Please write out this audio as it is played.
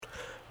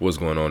What's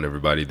going on,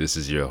 everybody? This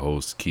is your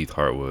host, Keith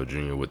Hartwell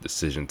Jr. with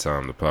Decision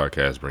Time, the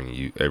podcast bringing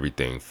you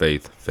everything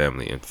faith,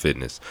 family, and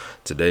fitness.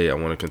 Today, I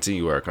want to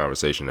continue our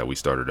conversation that we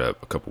started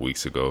up a couple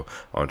weeks ago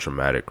on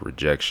traumatic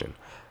rejection.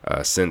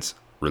 Since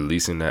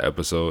releasing that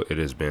episode, it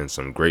has been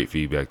some great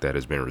feedback that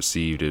has been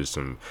received. There's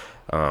some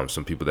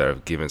people that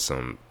have given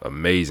some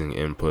amazing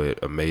input,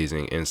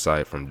 amazing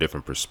insight from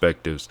different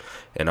perspectives,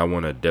 and I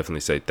want to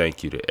definitely say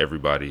thank you to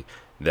everybody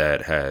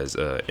that has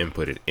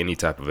inputted any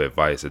type of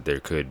advice that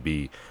there could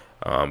be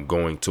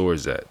going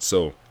towards that.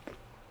 So,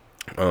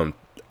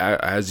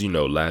 as you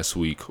know, last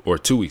week or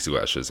 2 weeks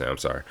ago, I should say,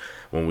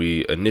 when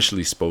we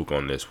initially spoke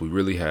on this, we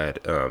really had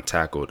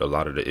tackled a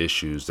lot of the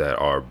issues that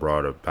are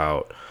brought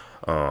about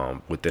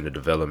within the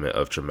development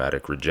of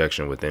traumatic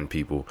rejection within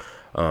people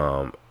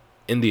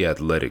in the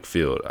athletic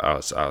field,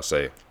 I'll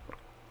say.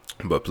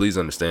 But please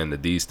understand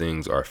that these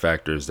things are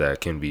factors that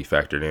can be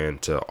factored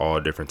into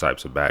all different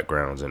types of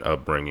backgrounds and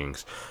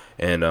upbringings.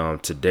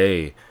 And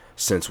today,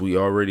 since we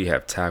already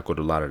have tackled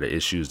a lot of the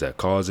issues that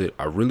cause it,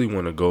 I really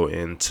want to go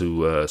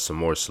into some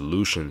more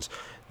solutions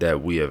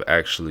that we have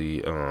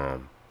actually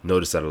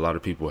noticed that a lot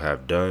of people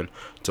have done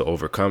to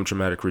overcome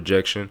traumatic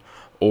rejection,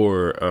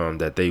 or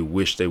that they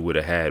wish they would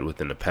have had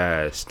within the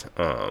past,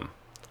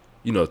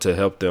 to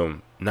help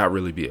them not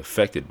really be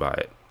affected by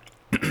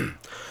it.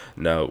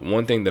 Now,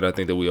 one thing that I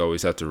think that we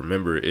always have to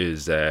remember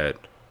is that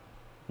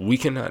we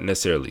cannot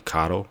necessarily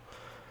coddle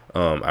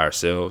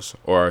ourselves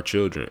or our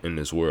children in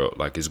this world.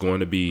 Like, it's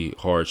going to be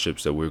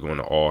hardships that we're going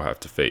to all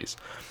have to face.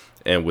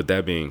 And with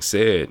that being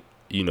said,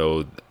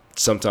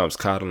 sometimes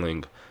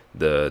coddling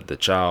the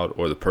child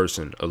or the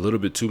person a little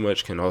bit too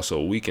much can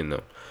also weaken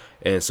them.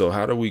 And so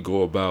how do we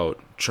go about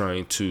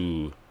trying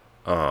to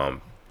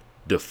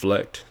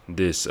deflect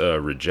this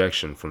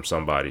rejection from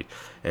somebody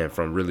and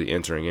from really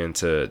entering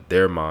into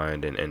their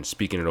mind and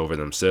speaking it over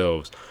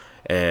themselves?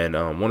 And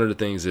one of the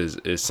things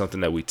is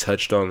something that we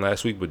touched on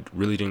last week, but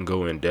really didn't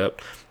go in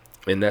depth.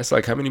 And that's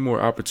like, how many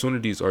more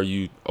opportunities are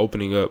you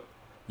opening up,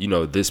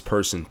 this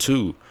person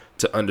to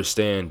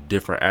understand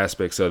different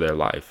aspects of their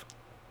life?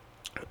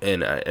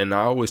 And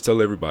I always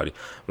tell everybody,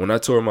 when I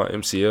tore my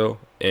MCL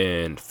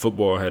and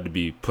football had to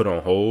be put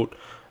on hold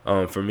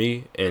for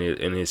me, and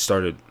it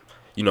started,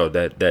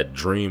 that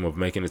dream of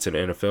making it to the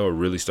NFL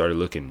really started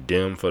looking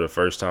dim for the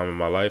first time in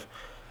my life.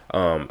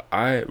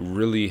 I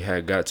really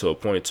had got to a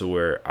point to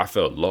where I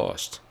felt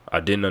lost. I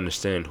didn't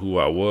understand who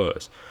I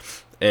was.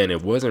 And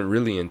it wasn't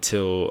really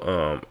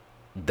until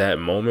that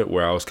moment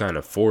where I was kind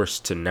of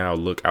forced to now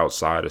look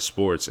outside of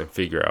sports and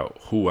figure out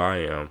who I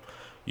am,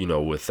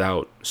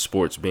 without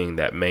sports being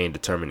that main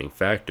determining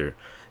factor,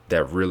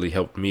 that really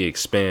helped me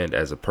expand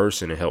as a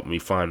person and helped me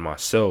find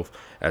myself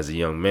as a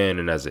young man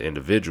and as an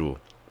individual.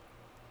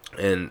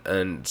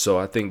 And so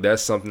I think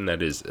that's something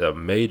that is a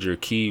major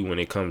key when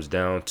it comes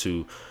down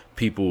to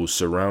people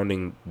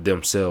surrounding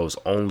themselves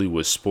only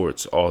with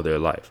sports all their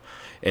life.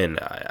 And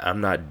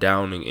I'm not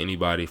downing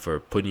anybody for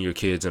putting your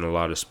kids in a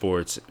lot of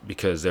sports,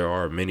 because there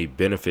are many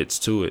benefits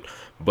to it.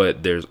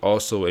 But there's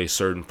also a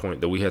certain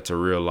point that we have to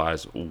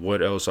realize,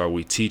 what else are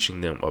we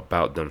teaching them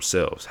about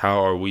themselves? How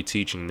are we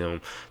teaching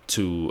them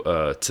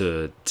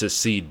to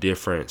see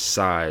different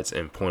sides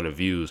and point of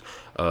views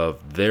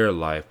of their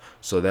life,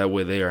 so that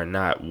way they are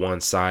not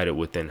one-sided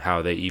within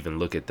how they even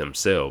look at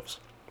themselves?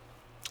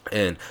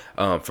 And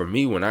for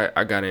me, when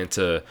I got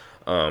into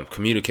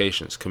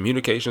communications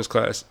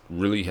class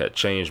really had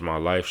changed my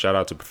life. Shout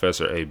out to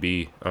Professor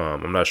AB.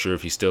 I'm not sure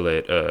if he's still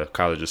at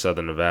College of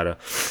Southern Nevada,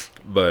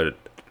 but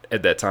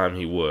at that time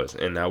he was.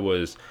 And that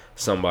was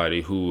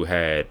somebody who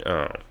had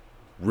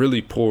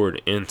really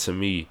poured into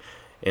me,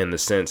 in the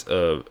sense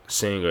of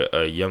seeing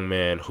a young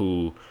man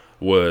who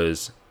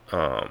was,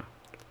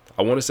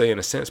 I want to say, in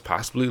a sense,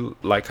 possibly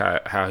like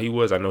how he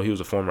was. I know he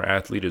was a former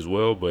athlete as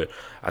well, but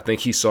I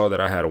think he saw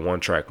that I had a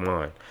one-track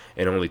mind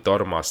and only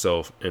thought of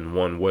myself in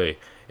one way,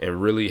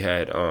 and really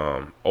had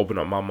opened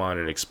up my mind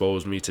and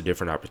exposed me to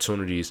different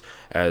opportunities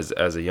as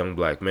a young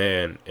black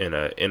man in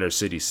an inner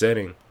city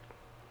setting,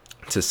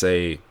 to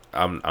say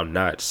I'm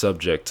not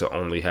subject to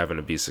only having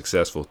to be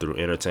successful through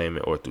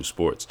entertainment or through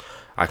sports.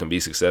 I can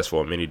be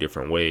successful in many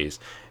different ways.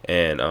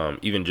 And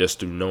even just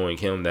through knowing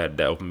him, that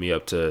opened me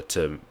up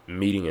to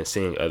meeting and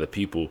seeing other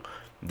people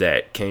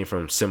that came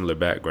from similar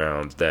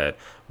backgrounds, that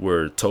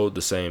were told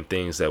the same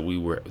things, that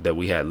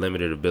we had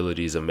limited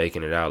abilities of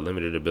making it out,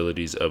 limited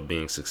abilities of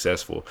being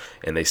successful,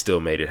 and they still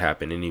made it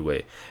happen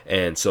anyway.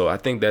 And so I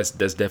think that's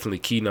definitely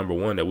key number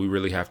one, that we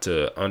really have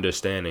to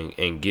understand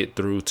and get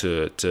through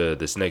to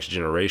this next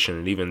generation,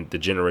 and even the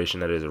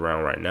generation that is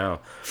around right now,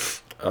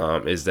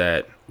 is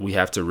that we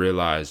have to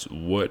realize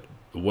what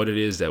it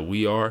is that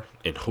we are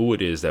and who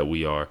it is that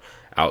we are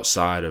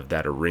outside of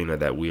that arena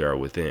that we are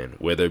within,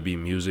 whether it be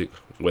music,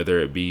 whether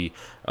it be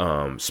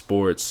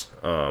sports,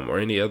 or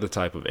any other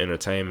type of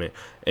entertainment,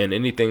 and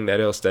anything that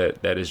else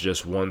that is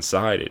just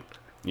one-sided.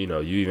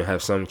 You even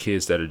have some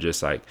kids that are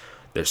just like,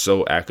 they're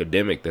so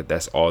academic that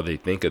that's all they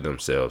think of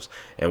themselves.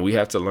 And we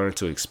have to learn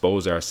to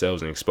expose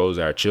ourselves and expose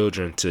our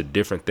children to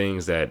different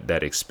things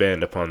that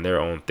expand upon their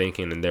own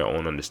thinking and their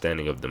own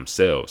understanding of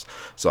themselves.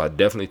 So I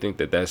definitely think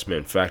that that's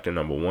been factor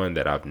number one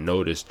that I've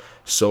noticed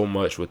so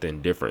much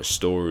within different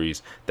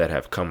stories that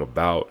have come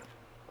about.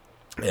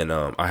 And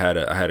I had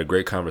a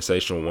great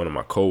conversation with one of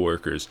my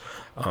coworkers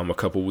a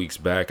couple weeks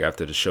back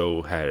after the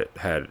show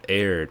had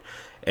aired,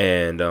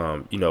 and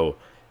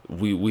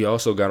we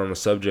also got on the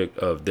subject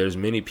of there's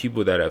many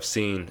people that have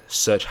seen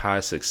such high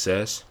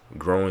success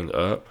growing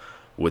up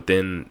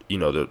within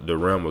the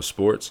realm of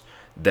sports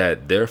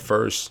that their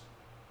first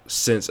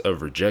sense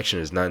of rejection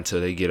is not until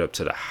they get up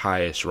to the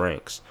highest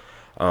ranks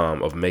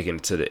of making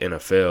it to the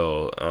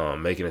NFL,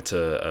 making it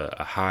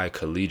to a high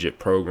collegiate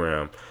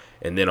program.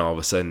 And then all of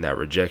a sudden that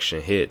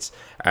rejection hits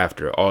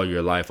after all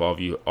your life, all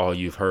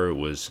you've heard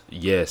was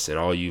yes, and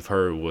all you've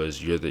heard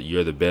was you're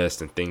the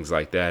best and things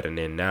like that. And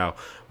then now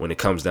when it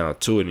comes down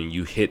to it and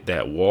you hit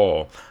that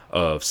wall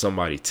of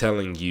somebody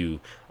telling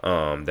you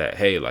that,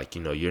 hey, like,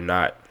 you're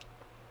not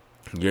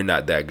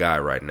that guy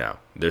right now.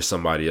 There's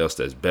somebody else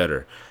that's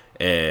better.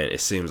 And it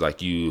seems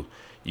like you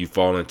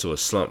fall into a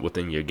slump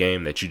within your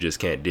game that you just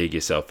can't dig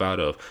yourself out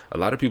of. A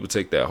lot of people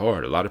take that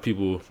hard. A lot of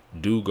people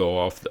do go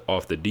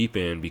off the deep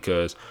end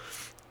because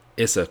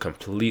it's a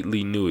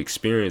completely new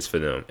experience for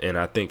them. And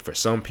I think for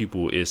some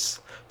people it's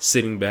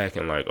sitting back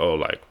and like, oh,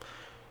 like,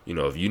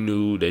 if you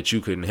knew that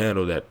you couldn't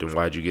handle that, then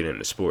why'd you get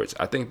into sports?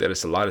 I think that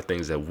it's a lot of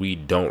things that we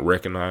don't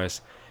recognize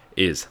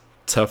is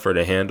tougher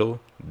to handle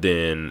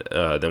than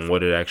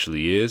what it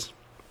actually is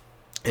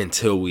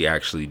until we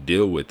actually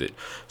deal with it.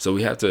 So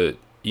we have to,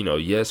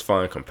 yes,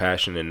 find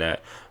compassion in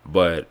that,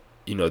 but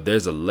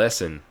there's a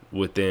lesson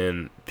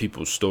within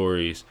people's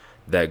stories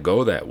that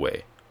go that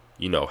way.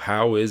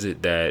 How is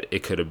it that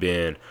it could have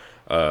been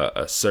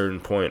a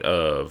certain point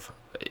of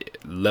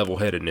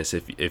level-headedness,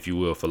 if you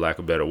will, for lack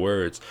of better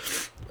words,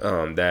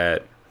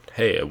 that,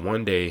 hey,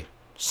 one day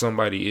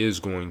somebody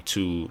is going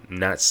to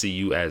not see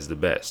you as the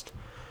best.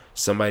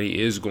 Somebody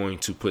is going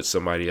to put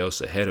somebody else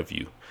ahead of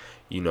you.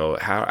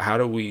 How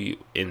do we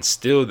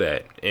instill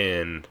that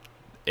in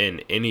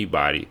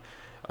anybody,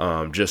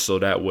 just so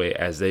that way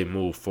as they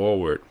move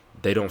forward,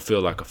 they don't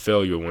feel like a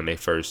failure when they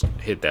first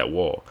hit that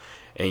wall.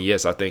 And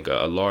yes, I think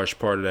a large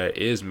part of that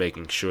is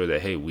making sure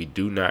that, hey, we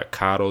do not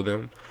coddle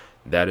them.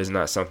 That is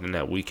not something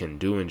that we can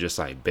do and just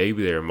like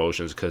baby their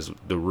emotions, because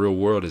the real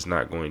world is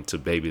not going to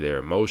baby their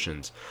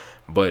emotions.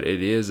 But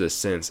it is a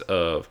sense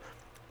of,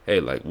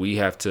 hey, like we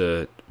have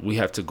to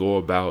go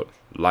about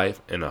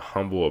life in a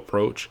humble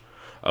approach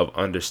of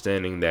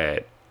understanding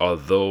that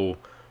although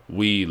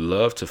we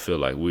love to feel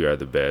like we are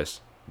the best,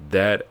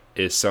 that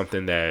is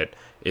something that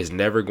is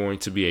never going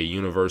to be a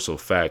universal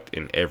fact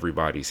in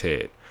everybody's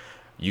head.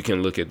 You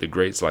can look at the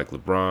greats like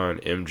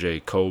LeBron,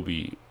 MJ,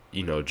 Kobe,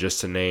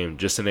 just to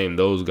name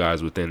those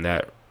guys within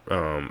that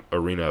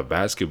arena of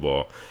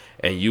basketball,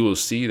 and you will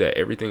see that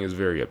everything is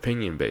very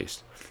opinion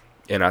based.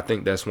 And I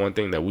think that's one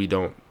thing that we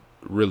don't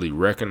really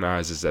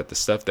recognize, is that the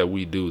stuff that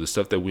we do, the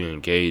stuff that we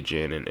engage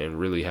in and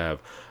really have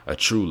a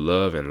true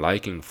love and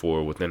liking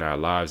for within our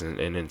lives, and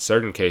in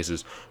certain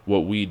cases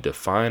what we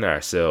define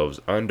ourselves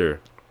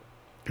under,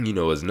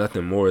 is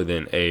nothing more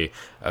than a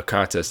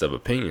contest of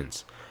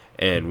opinions.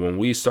 And when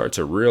we start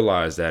to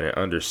realize that and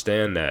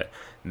understand that,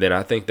 then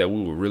I think that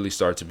we will really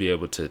start to be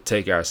able to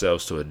take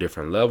ourselves to a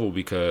different level,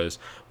 because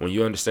when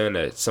you understand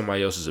that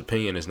somebody else's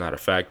opinion is not a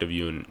fact of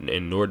you,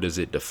 and nor does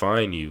it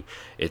define you,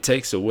 it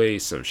takes away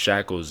some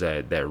shackles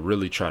that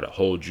really try to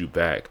hold you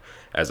back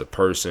as a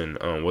person,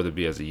 whether it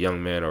be as a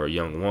young man or a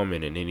young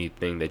woman in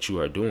anything that you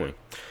are doing.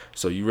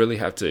 So you really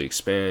have to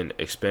expand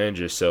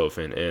yourself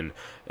and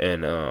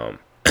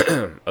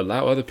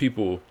allow other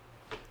people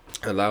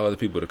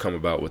to come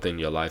about within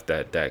your life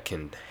that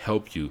can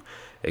help you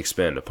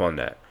expand upon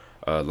that.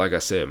 Like I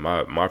said,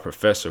 my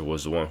professor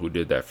was the one who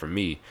did that for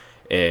me.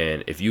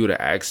 And if you would have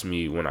asked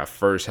me when I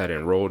first had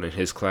enrolled in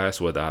his class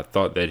whether I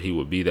thought that he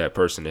would be that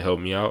person to help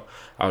me out,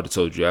 I would have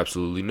told you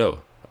absolutely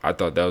no. I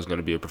thought that was going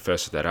to be a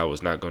professor that I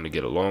was not going to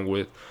get along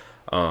with.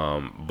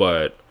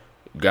 But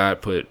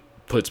God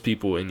puts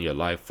people in your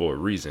life for a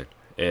reason.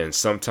 And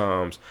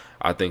sometimes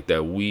I think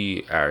that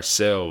we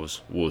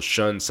ourselves will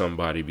shun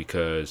somebody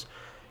because,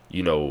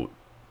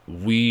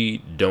 we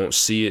don't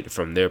see it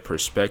from their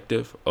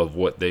perspective of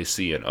what they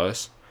see in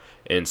us.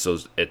 And so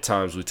at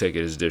times we take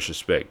it as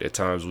disrespect. At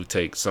times we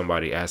take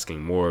somebody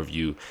asking more of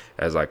you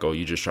as like, oh,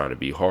 you're just trying to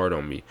be hard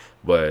on me.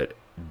 But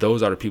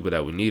those are the people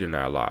that we need in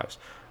our lives.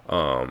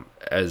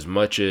 As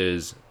much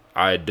as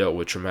I dealt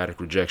with traumatic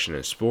rejection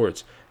in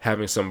sports,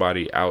 having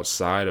somebody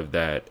outside of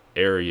that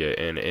area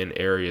and in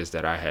areas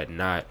that I had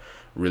not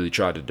really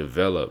tried to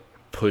develop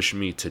push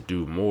me to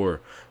do more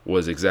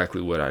was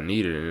exactly what I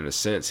needed. And in a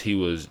sense, he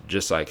was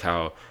just like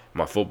how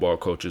my football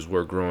coaches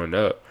were growing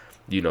up,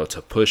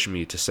 to push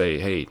me to say,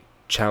 hey,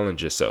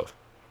 challenge yourself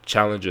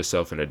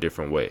in a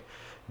different way,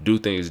 do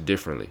things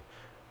differently.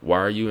 Why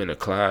are you in a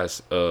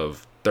class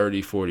of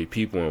 30, 40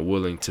 people and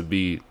willing to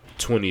be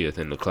 20th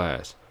in the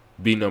class?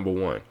 Be number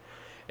one.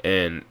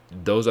 And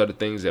those are the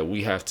things that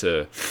we have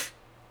to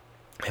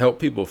help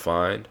people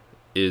find,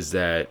 is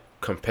that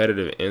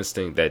competitive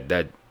instinct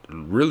that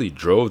really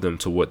drove them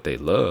to what they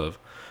love.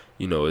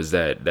 Is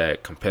that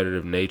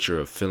competitive nature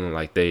of feeling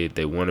like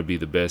they want to be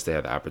the best, they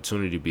have the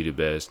opportunity to be the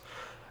best,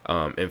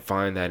 and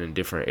find that in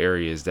different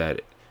areas,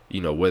 that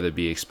whether it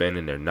be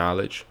expanding their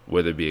knowledge,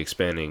 whether it be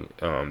expanding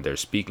their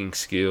speaking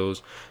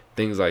skills,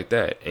 things like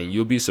that. And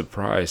you'll be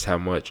surprised how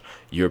much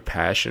your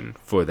passion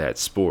for that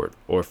sport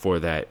or for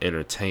that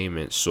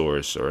entertainment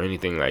source or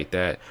anything like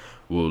that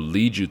will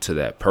lead you to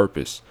that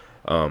purpose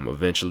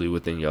eventually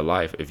within your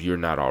life, if you're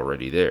not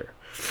already there.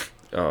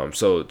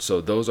 So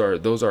those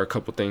are a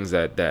couple things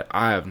that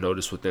I have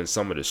noticed within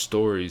some of the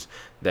stories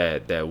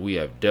that we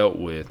have dealt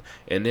with.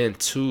 And then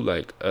two,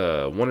 like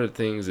one of the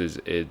things is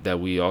that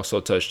we also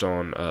touched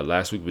on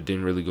last week, but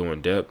didn't really go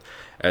in depth,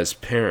 as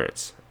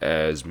parents,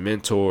 as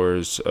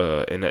mentors,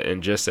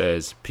 and just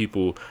as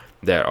people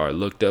that are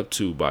looked up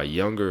to by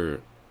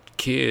younger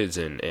kids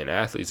and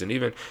athletes, and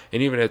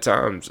even at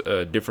times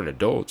different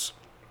adults.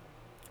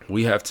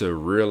 We have to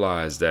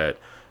realize that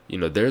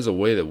there's a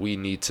way that we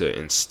need to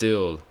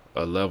instill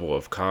a level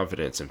of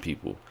confidence in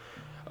people.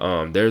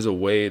 There's a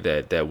way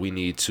that we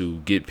need to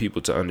get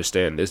people to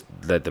understand this,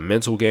 that the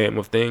mental game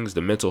of things,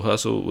 the mental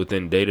hustle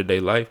within day-to-day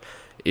life,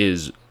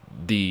 is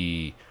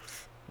the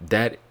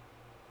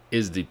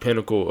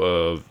pinnacle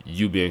of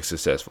you being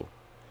successful.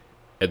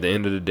 At the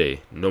end of the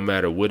day, no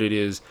matter what it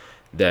is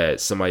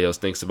that somebody else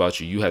thinks about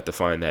you, you have to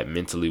find that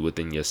mentally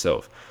within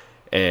yourself.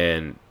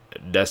 And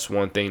that's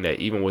one thing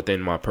that even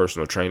within my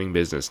personal training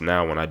business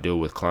now, when I deal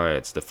with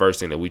clients, the first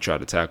thing that we try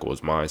to tackle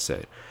is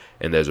mindset.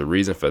 And there's a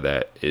reason for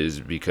that, is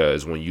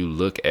because when you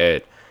look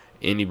at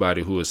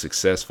anybody who is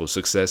successful,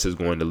 success is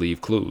going to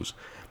leave clues.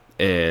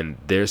 And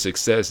their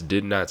success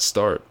did not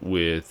start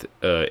with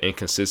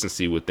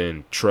inconsistency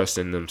within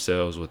trusting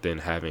themselves, within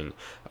having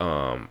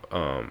a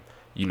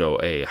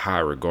high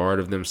regard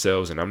of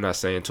themselves. And I'm not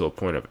saying to a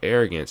point of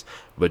arrogance,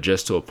 but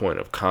just to a point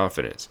of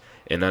confidence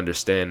and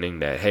understanding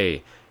that,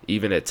 hey,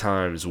 even at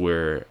times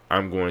where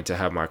I'm going to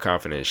have my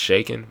confidence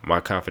shaken, my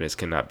confidence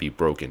cannot be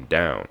broken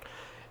down.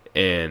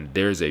 And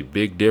there's a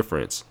big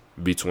difference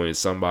between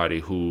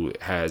somebody who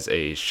has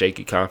a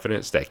shaky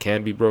confidence that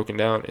can be broken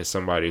down and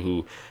somebody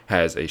who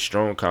has a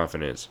strong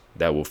confidence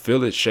that will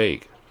feel it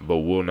shake but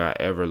will not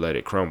ever let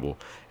it crumble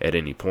at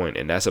any point.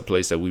 And that's a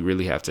place that we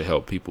really have to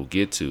help people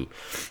get to.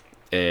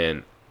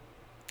 And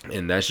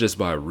that's just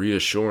by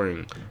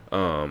reassuring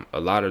a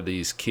lot of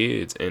these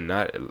kids, and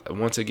not,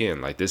 once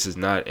again, like, this is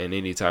not in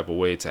any type of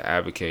way to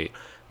advocate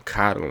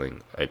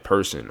coddling a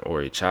person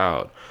or a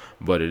child,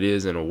 but it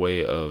is in a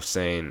way of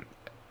saying,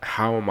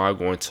 how am I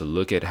going to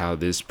look at how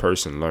this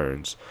person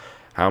learns?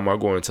 How am I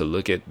going to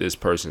look at this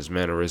person's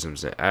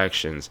mannerisms and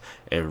actions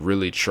and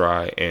really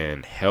try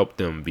and help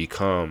them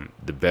become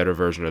the better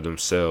version of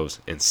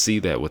themselves and see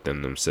that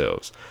within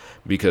themselves?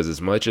 Because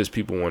as much as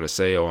people want to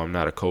say, oh, I'm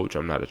not a coach,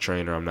 I'm not a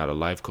trainer, I'm not a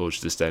life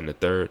coach, this, that, and the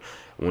third,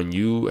 when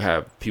you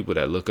have people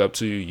that look up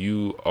to you,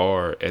 you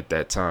are at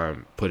that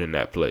time put in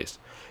that place.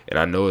 And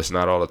I know it's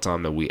not all the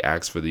time that we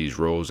ask for these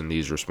roles and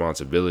these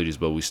responsibilities,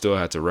 but we still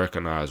have to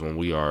recognize when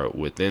we are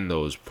within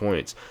those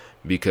points,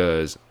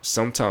 because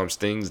sometimes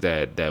things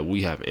that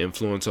we have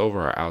influence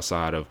over are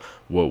outside of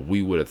what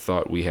we would have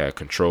thought we had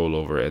control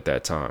over at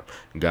that time.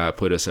 God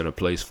put us in a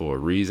place for a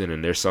reason,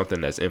 and there's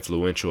something that's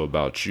influential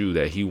about you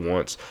that he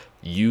wants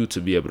you to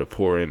be able to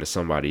pour into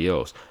somebody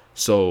else.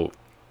 So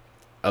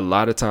a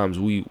lot of times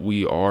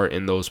we are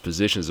in those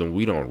positions and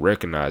we don't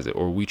recognize it,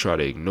 or we try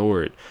to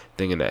ignore it,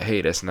 thinking that,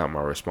 hey, that's not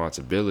my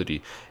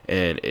responsibility.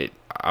 And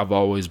I've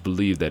always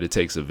believed that it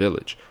takes a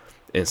village.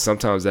 And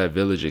sometimes that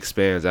village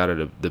expands out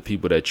of the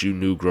people that you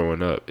knew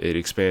growing up. It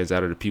expands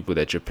out of the people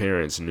that your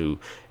parents knew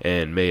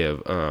and may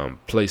have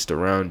placed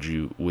around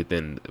you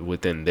within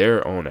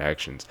their own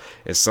actions.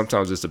 And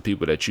sometimes it's the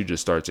people that you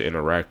just start to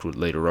interact with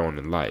later on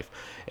in life.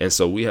 And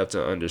so we have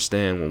to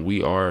understand, when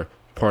we are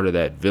part of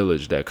that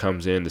village that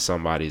comes into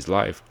somebody's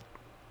life,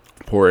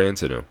 pour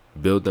into them,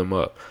 build them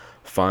up,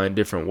 find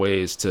different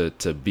ways to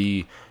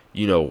be,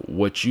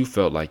 what you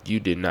felt like you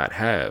did not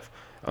have.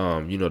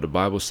 The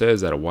Bible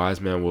says that a wise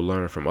man will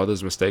learn from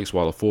others' mistakes,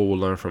 while a fool will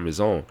learn from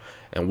his own.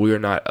 And we are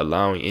not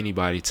allowing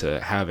anybody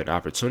to have an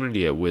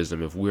opportunity at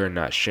wisdom if we are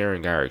not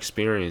sharing our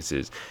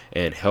experiences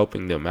and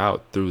helping them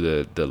out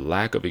through the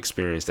lack of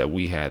experience that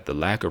we had, the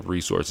lack of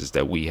resources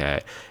that we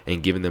had,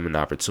 and giving them an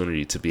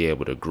opportunity to be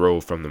able to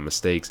grow from the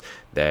mistakes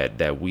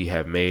that we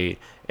have made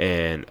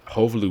and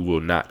hopefully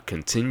will not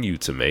continue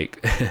to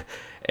make.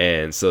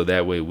 And so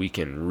that way we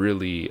can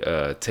really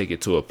take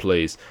it to a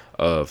place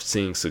of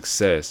seeing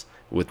success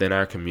within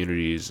our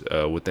communities,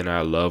 within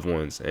our loved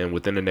ones, and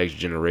within the next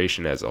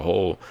generation as a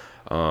whole,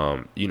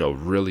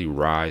 really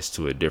rise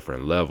to a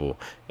different level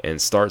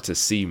and start to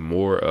see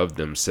more of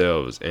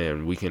themselves.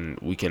 And we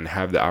can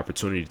have the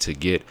opportunity to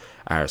get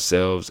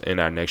ourselves and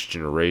our next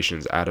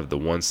generations out of the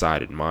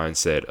one-sided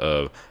mindset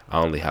of,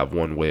 I only have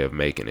one way of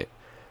making it,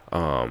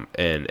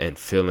 and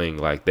feeling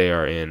like they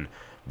are in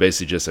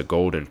basically just a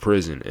golden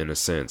prison, in a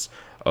sense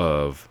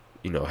of,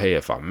 hey,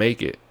 if I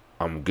make it,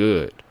 I'm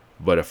good.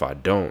 But if I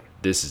don't,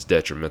 this is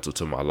detrimental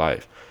to my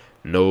life.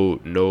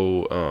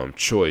 No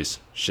choice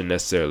should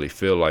necessarily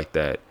feel like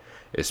that,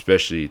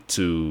 especially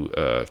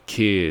to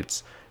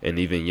kids and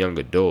even young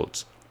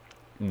adults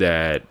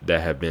that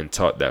have been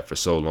taught that for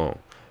so long.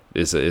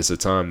 It's a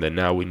time that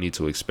now we need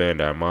to expand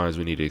our minds,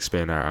 we need to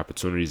expand our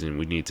opportunities, and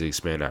we need to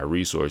expand our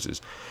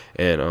resources.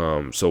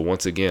 And so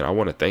once again, I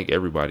want to thank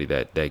everybody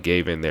that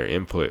gave in their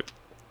input,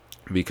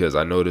 because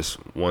I noticed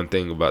one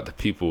thing about the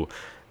people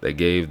that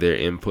gave their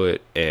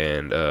input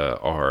and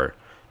are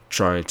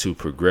trying to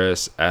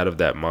progress out of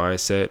that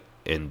mindset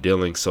and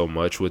dealing so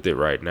much with it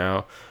right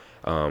now,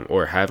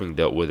 or having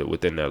dealt with it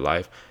within their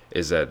life,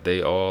 is that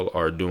they all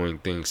are doing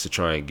things to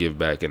try and give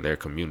back in their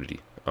community,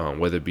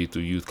 whether it be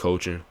through youth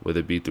coaching, whether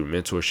it be through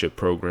mentorship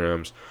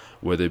programs,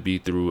 whether it be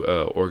through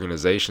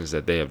organizations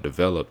that they have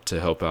developed to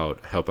help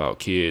out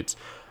kids.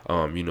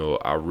 I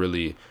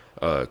really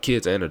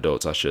kids and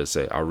adults, I should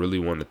say. I really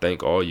want to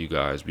thank all you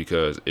guys,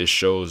 because it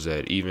shows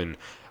that even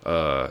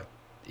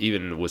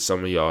with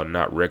some of y'all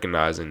not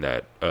recognizing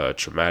that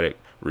traumatic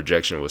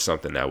rejection was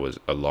something that was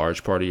a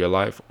large part of your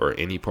life, or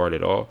any part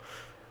at all,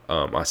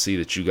 I see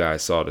that you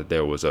guys saw that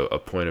there was a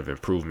point of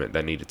improvement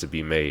that needed to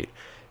be made,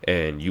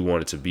 and you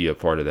wanted to be a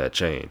part of that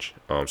change.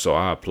 So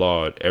I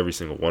applaud every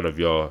single one of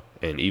y'all.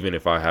 And even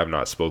if I have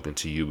not spoken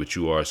to you, but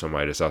you are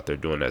somebody that's out there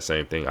doing that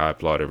same thing, I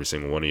applaud every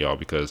single one of y'all,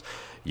 because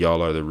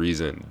y'all are the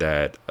reason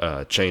that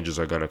changes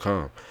are going to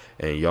come.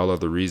 And y'all are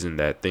the reason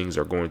that things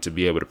are going to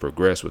be able to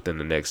progress within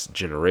the next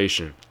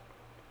generation.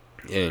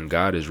 And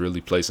God is really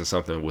placing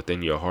something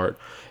within your heart,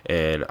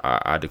 and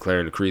I declare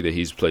and decree that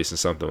he's placing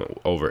something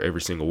over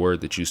every single word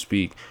that you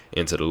speak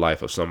into the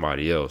life of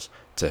somebody else,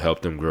 to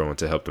help them grow and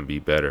to help them be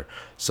better.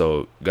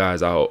 So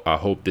guys, I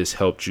hope this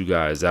helped you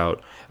guys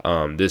out.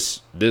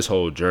 This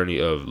whole journey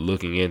of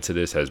looking into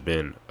this has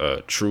been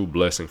a true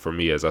blessing for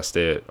me, as I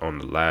said on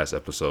the last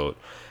episode,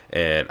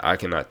 and I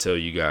cannot tell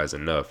you guys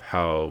enough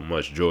how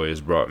much joy it's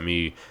brought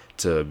me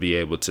to be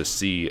able to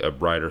see a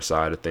brighter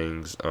side of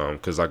things,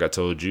 because like I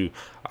told you,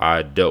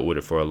 I dealt with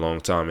it for a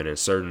long time, and in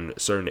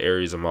certain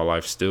areas of my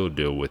life still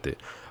deal with it.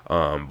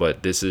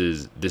 But this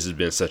has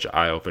been such an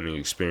eye-opening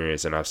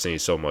experience, and I've seen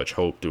so much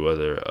hope through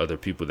other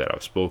people that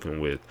I've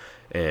spoken with,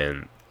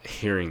 and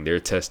hearing their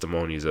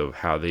testimonies of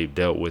how they've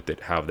dealt with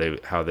it, how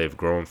they've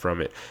grown from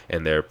it,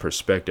 and their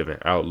perspective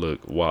and outlook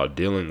while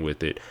dealing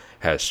with it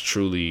has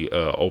truly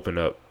opened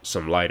up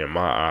some light in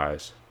my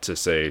eyes to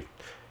say,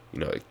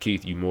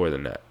 Keith, you more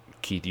than that.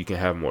 Keith, you can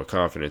have more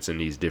confidence in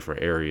these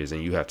different areas,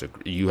 and you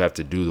have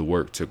to do the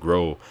work to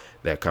grow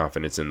that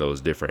confidence in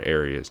those different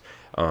areas.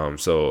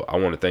 So I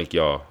want to thank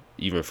y'all,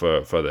 even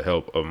for the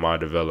help of my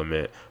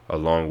development,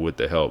 along with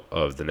the help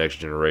of the next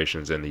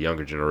generations and the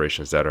younger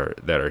generations that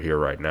are here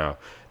right now,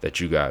 that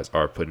you guys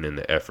are putting in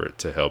the effort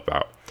to help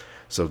out.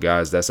 So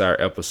guys, that's our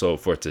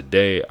episode for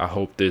today. I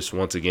hope this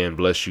once again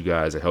blessed you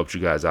guys and helped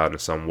you guys out in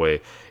some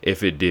way.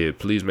 If it did,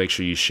 please make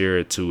sure you share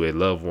it to a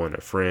loved one,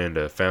 a friend,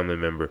 a family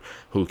member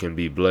who can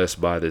be blessed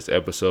by this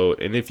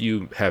episode. And if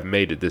you have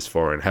made it this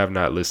far and have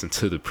not listened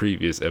to the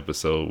previous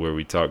episode where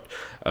we talked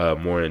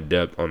more in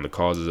depth on the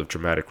causes of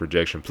traumatic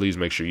rejection, please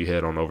make sure you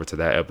head on over to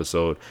that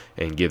episode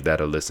and give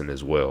that a listen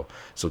as well.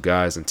 So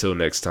guys, until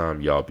next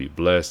time, y'all be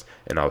blessed,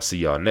 and I'll see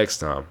y'all next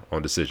time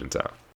on Decision Time.